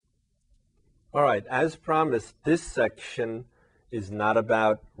All right, as promised, this section is not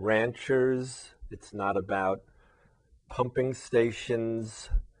about ranchers. It's not about pumping stations.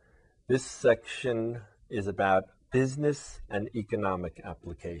 This section is about business and economic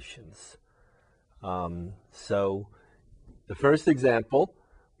applications. So the first example,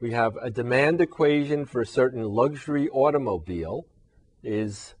 we have a demand equation for a certain luxury automobile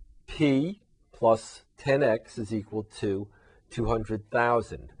is P plus 10x is equal to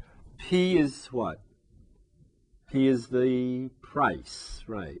 200,000. P is what? P is the price,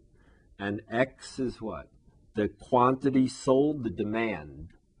 right? And X is what? The quantity sold, the demand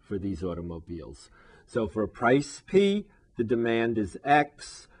for these automobiles. So for a price P, the demand is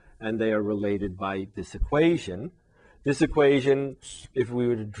X, and they are related by this equation. This equation, if we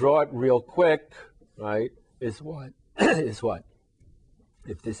were to draw it real quick, right, is what? is what?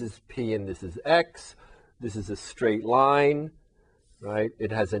 If this is P and this is X, this is a straight line, right?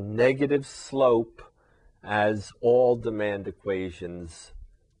 It has a negative slope, as all demand equations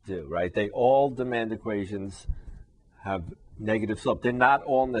do, right? All demand equations have negative slope. They're not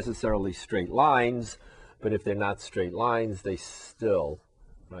all necessarily straight lines, but if they're not straight lines, they still,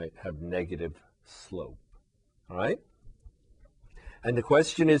 right, have negative slope, all right? And the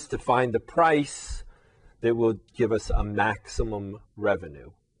question is to find the price that will give us a maximum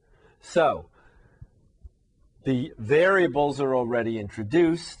revenue. So the variables are already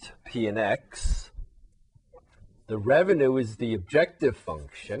introduced, P and X. The revenue is the objective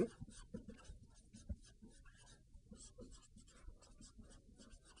function.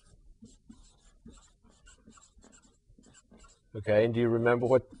 Okay, and do you remember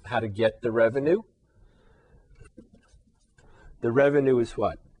how to get the revenue? The revenue is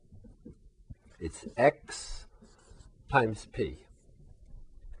what? It's X times P.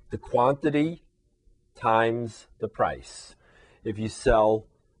 The quantity times the price. If you sell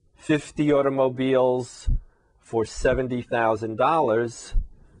 50 automobiles for $70,000,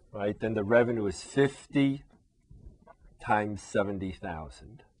 right, then the revenue is 50 times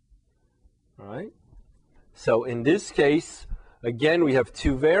 70,000. All right? So in this case, again, we have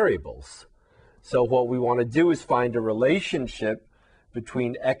two variables. So what we want to do is find a relationship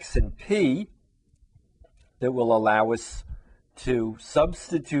between X and P that will allow us to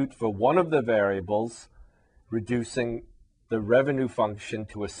substitute for one of the variables, reducing the revenue function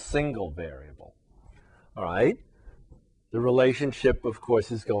to a single variable. All right? The relationship, of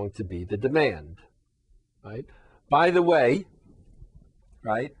course, is going to be the demand. Right? By the way,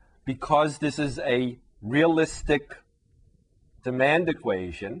 right, because this is a realistic demand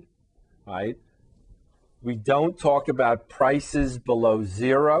equation, right, we don't talk about prices below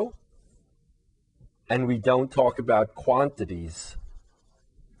zero, and we don't talk about quantities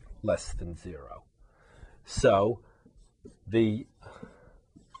less than zero. So the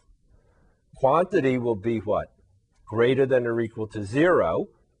quantity will be what? Greater than or equal to zero.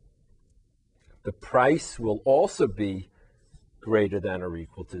 The price will also be greater than or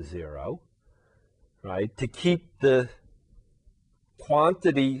equal to zero, right? To keep the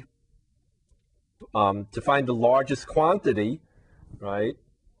quantity, to find the largest quantity, right,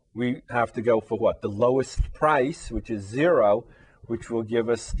 we have to go for what? The lowest price, which is zero, which will give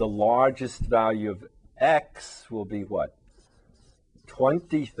us the largest value of X will be what?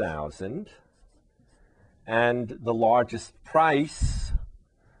 20,000. And the largest price,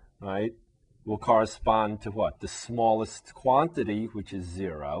 right, will correspond to what? The smallest quantity, which is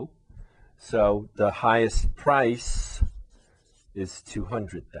zero. So the highest price is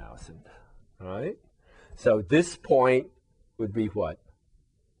 200,000, all right? So this point would be what?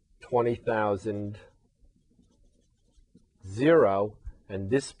 20,000, 0, and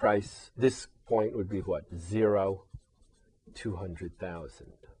this point would be what? 0, 200,000,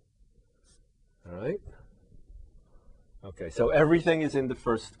 all right? Okay, so everything is in the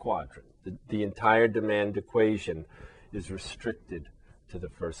first quadrant. The entire demand equation is restricted to the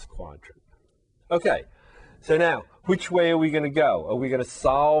first quadrant. Okay, so now, which way are we going to go? Are we going to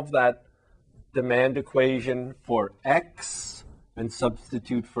solve that demand equation for X and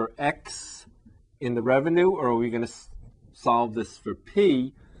substitute for X in the revenue, or are we going to solve this for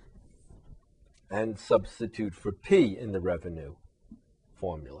P and substitute for P in the revenue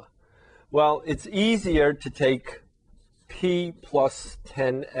formula? Well, it's easier to take P plus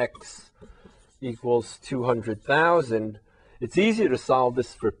 10x equals 200,000. It's easier to solve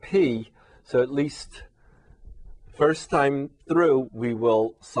this for P, so at least first time through we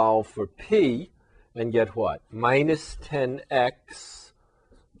will solve for P and get what? Minus 10x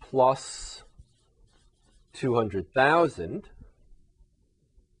plus 200,000,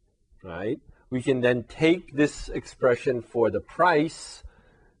 right? We can then take this expression for the price,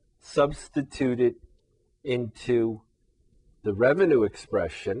 substitute it into the revenue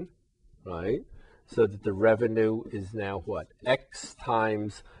expression, right? So that the revenue is now what? X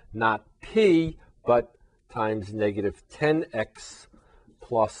times not P, but times negative 10X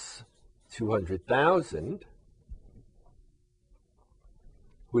plus 200,000,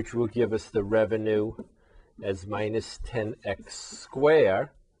 which will give us the revenue as minus 10X squared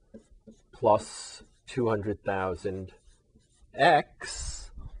plus 200,000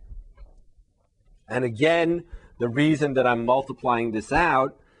 X. And again, the reason that I'm multiplying this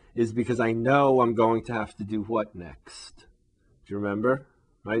out is because I know I'm going to have to do what next? Do you remember?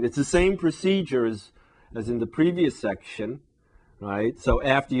 Right? It's the same procedure as in the previous section, right? So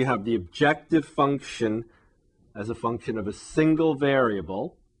after you have the objective function as a function of a single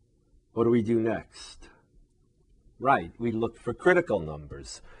variable, what do we do next? Right, we look for critical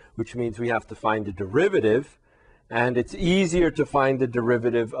numbers, which means we have to find the derivative, and it's easier to find the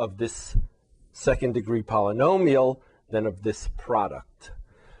derivative of this second-degree polynomial than of this product.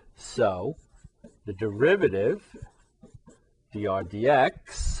 So the derivative, dr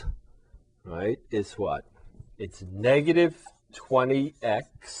dx, right, is what? It's negative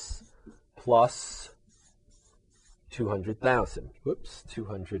 20x plus 200,000. Whoops,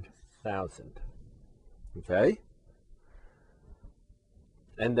 200,000. Okay?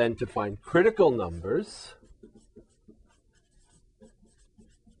 And then to find critical numbers,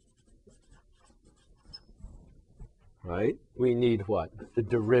 right, we need what? The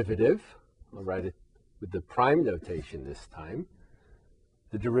derivative. I'll write it with the prime notation this time.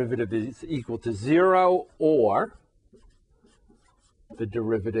 The derivative is equal to 0, or the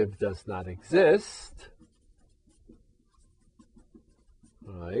derivative does not exist.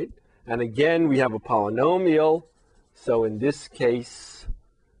 Right? And again, we have a polynomial, so in this case,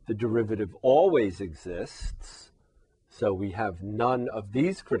 the derivative always exists. So we have none of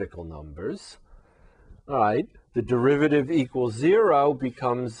these critical numbers. All right, the derivative equals 0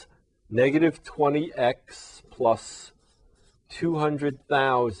 becomes negative 20x plus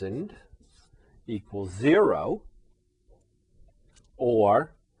 200,000 equals 0,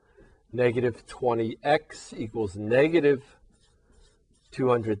 or negative 20x equals negative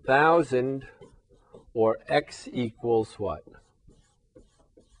 200,000, or x equals what?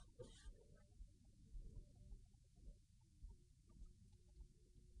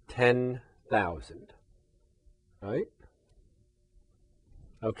 $10,000, right?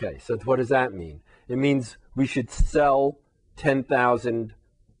 Okay, so what does that mean? It means we should sell 10,000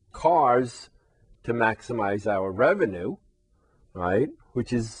 cars to maximize our revenue, right?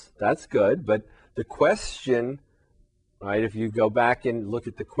 That's good, but the question, right, if you go back and look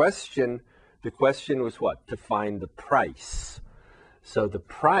at the question was what? To find the price. So the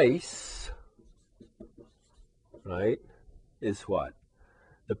price, right, is what?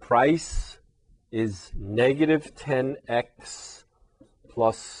 The price is negative 10x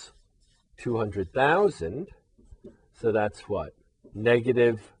plus 200,000. So that's what?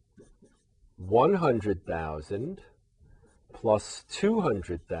 Negative 100,000 plus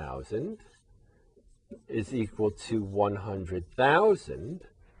 200,000 is equal to 100,000.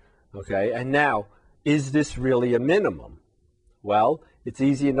 Okay, and now, is this really a minimum? Well, it's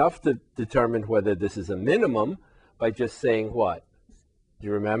easy enough to determine whether this is a minimum by just saying what? Do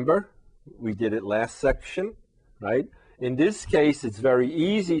you remember? We did it last section, right? In this case, it's very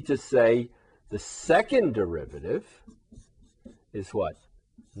easy to say the second derivative is what?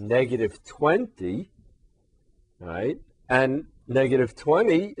 Negative 20, right? And negative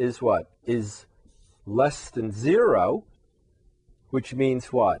 20 is what? Is less than 0, which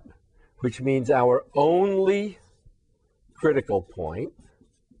means what? Which means our only critical point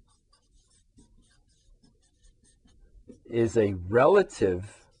is a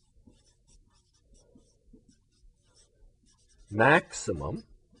relative maximum,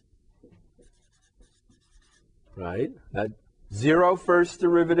 right? That 0 first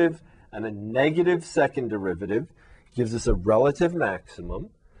derivative and a negative second derivative gives us a relative maximum.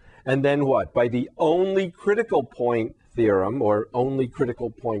 And then what? By the only critical point theorem, or only critical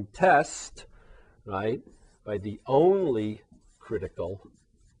point test, right? By the only critical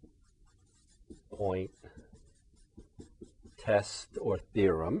point test or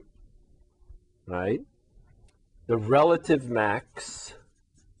theorem, right? The relative max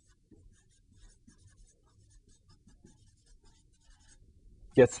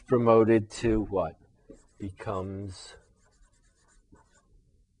gets promoted to what? Becomes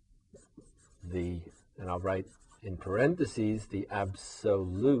the, and I'll write in parentheses, the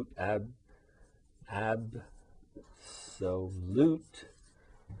absolute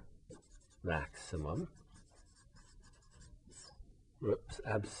maximum, Whoops,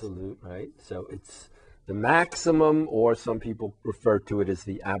 absolute, right? So it's the maximum, or some people refer to it as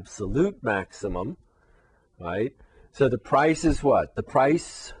the absolute maximum, right? So the price is what? The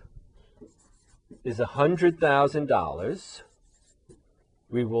price is $100,000.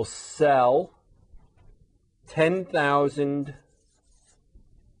 We will sell 10,000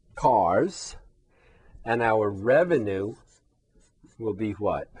 cars, and our revenue will be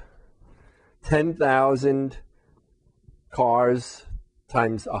what? 10,000 cars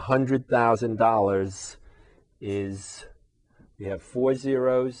times $100,000 is, we have 4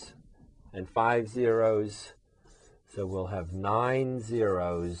 zeros and 5 zeros, so we'll have 9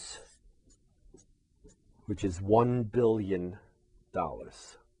 zeros, which is $1 billion.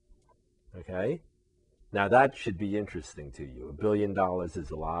 Okay? Now that should be interesting to you. $1 billion is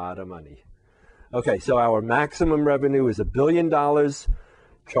a lot of money. Okay, so our maximum revenue is $1 billion.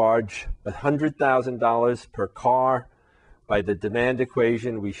 Charge $100,000 per car. By the demand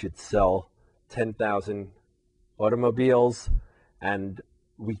equation, we should sell 10,000 automobiles, and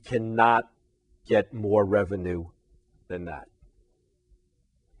we cannot get more revenue than that.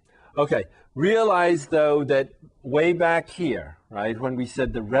 Okay, realize though that way back here, right, when we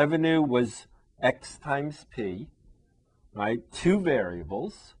said the revenue was X times P, right, two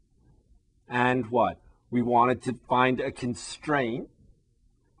variables, and what? We wanted to find a constraint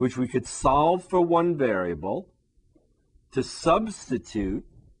which we could solve for one variable to substitute,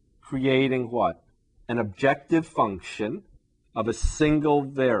 creating what? An objective function of a single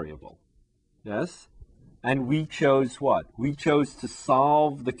variable. Yes? And we chose what? We chose to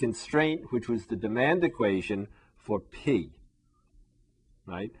solve the constraint, which was the demand equation, for P.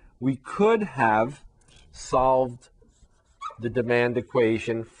 Right? We could have solved the demand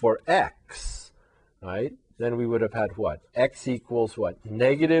equation for X. Right? Then we would have had what? X equals what?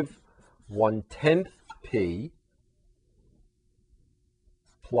 Negative 1/10 P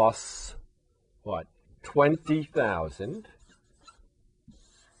plus what? 20,000.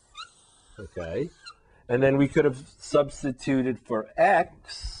 Okay. And then we could have substituted for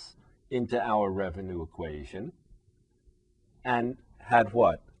X into our revenue equation and had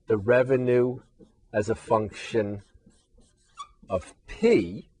what? The revenue as a function of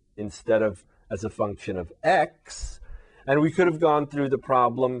P instead of as a function of X. And we could have gone through the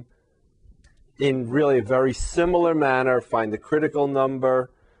problem in really a very similar manner, find the critical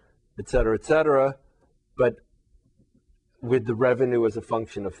number, et cetera, but with the revenue as a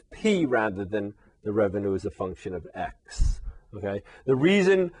function of P rather than the revenue as a function of X. Okay? The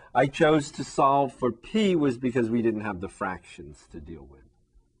reason I chose to solve for P was because we didn't have the fractions to deal with.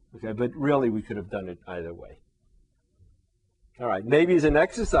 Okay, but really we could have done it either way. All right, maybe as an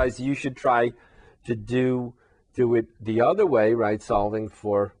exercise you should try to do it the other way, right? Solving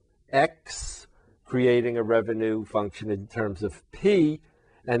for X, creating a revenue function in terms of P,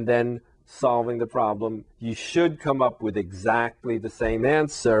 and then solving the problem. You should come up with exactly the same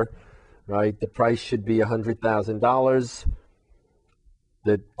answer, right? The price should be $100,000.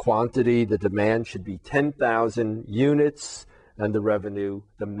 The quantity, the demand should be 10,000 units, and the revenue,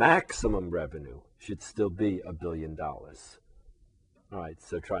 the maximum revenue, should still be $1 billion. All right,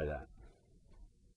 so try that.